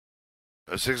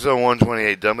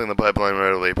60128, dumping the pipeline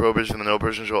right away. Prohibition that no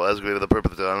person shall excavate for the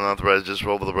purpose of unauthorized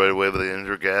disposal of the right of way of the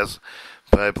injured gas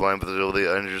pipeline facility,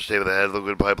 interstate with a head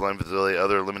liquid pipeline facility,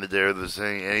 other limited area of the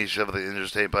vicinity, any shell of the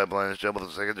interstate pipeline is shell with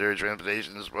the secondary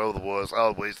transportation disposal of the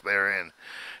solid waste therein.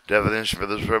 Definition for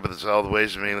this purpose of solid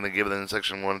waste is mainly given in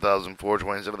Section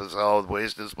 100427 of the Solid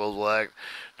Waste Disposal Act,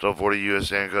 1240 U.S.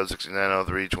 Standard Code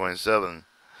 690327.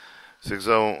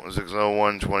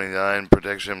 60129,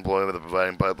 protection employee with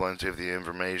providing pipeline safety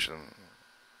information.